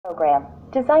program,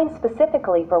 designed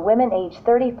specifically for women age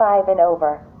 35 and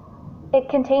over. It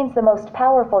contains the most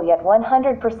powerful yet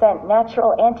 100%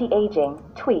 natural anti-aging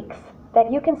tweaks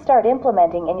that you can start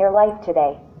implementing in your life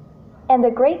today. And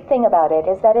the great thing about it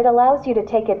is that it allows you to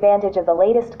take advantage of the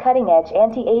latest cutting-edge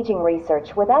anti-aging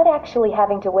research without actually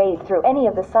having to wade through any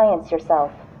of the science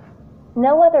yourself.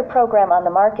 No other program on the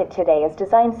market today is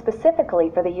designed specifically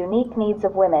for the unique needs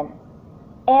of women.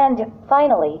 And,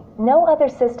 finally, no other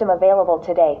system available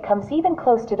today comes even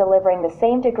close to delivering the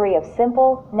same degree of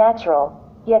simple, natural,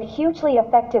 yet hugely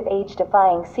effective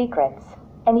age-defying secrets,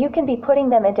 and you can be putting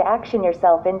them into action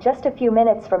yourself in just a few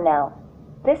minutes from now.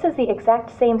 This is the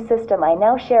exact same system I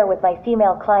now share with my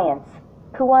female clients,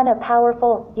 who want a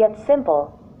powerful, yet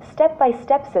simple,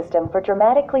 step-by-step system for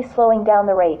dramatically slowing down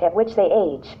the rate at which they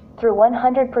age, through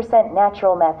 100%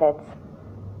 natural methods.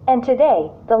 And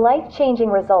today, the life-changing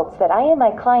results that I and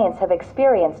my clients have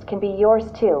experienced can be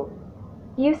yours too.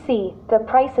 You see, the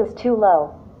price is too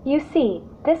low. You see,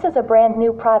 this is a brand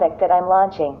new product that I'm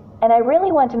launching, and I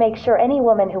really want to make sure any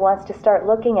woman who wants to start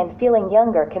looking and feeling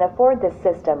younger can afford this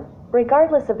system,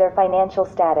 regardless of their financial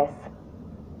status.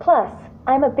 Plus,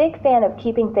 I'm a big fan of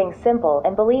keeping things simple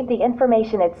and believe the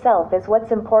information itself is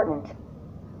what's important.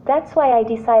 That's why I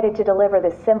decided to deliver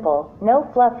this simple,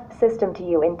 no-fluff system to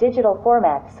you in digital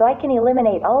format so I can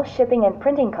eliminate all shipping and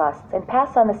printing costs and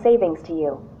pass on the savings to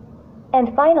you.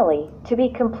 And finally, to be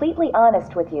completely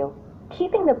honest with you,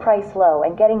 keeping the price low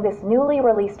and getting this newly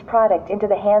released product into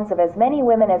the hands of as many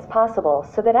women as possible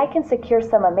so that I can secure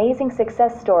some amazing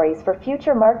success stories for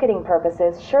future marketing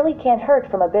purposes surely can't hurt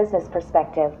from a business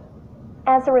perspective.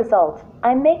 As a result,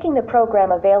 I'm making the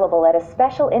program available at a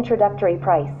special introductory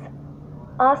price.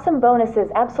 Awesome bonuses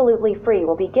absolutely free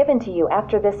will be given to you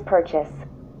after this purchase.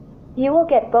 You will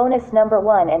get bonus number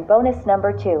 1 and bonus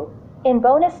number 2. In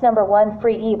bonus number 1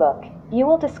 free ebook, you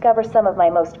will discover some of my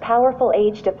most powerful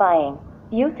age-defying,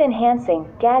 youth-enhancing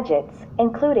gadgets,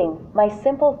 including my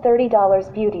simple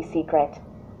 $30 beauty secret.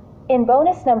 In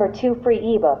bonus number 2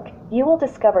 free ebook, you will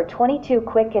discover 22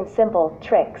 quick and simple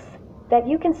tricks that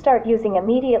you can start using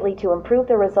immediately to improve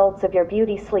the results of your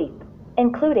beauty sleep,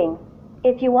 including,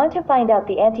 if you want to find out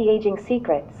the anti-aging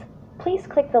secrets, please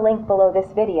click the link below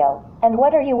this video, and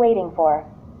what are you waiting for?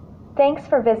 Thanks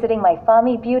for visiting my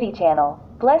Fahmi beauty channel.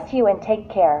 Bless you and take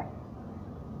care.